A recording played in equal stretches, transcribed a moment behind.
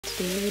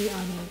Today we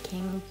are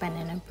making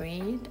banana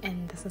bread,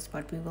 and this is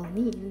what we will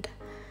need: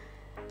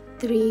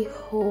 3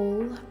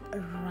 whole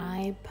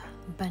ripe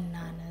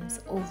bananas,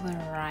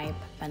 overripe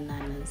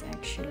bananas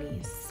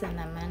actually,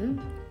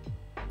 cinnamon,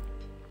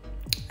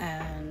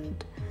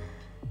 and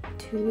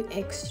 2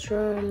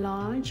 extra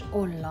large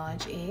or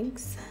large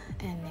eggs,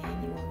 and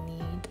then you will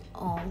need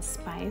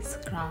allspice,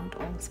 ground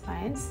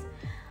allspice,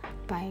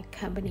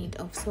 bicarbonate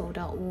of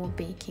soda or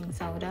baking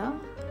soda,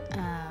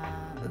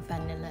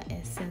 vanilla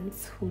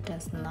essence. Who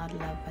does not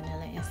love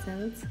vanilla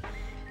essence?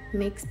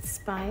 Mixed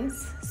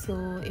spice. So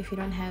if you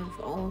don't have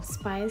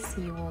allspice,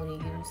 you will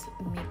use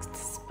mixed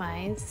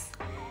spice,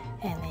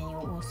 and then you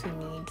also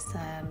need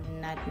some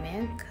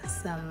nutmeg,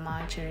 some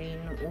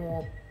margarine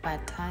or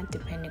butter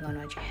depending on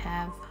what you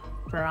have,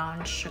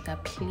 brown sugar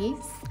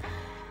please,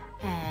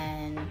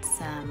 and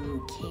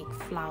some cake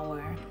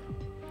flour,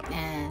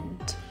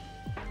 and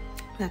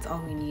that's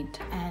all we need.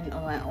 And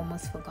oh, I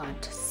almost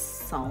forgot,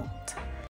 salt.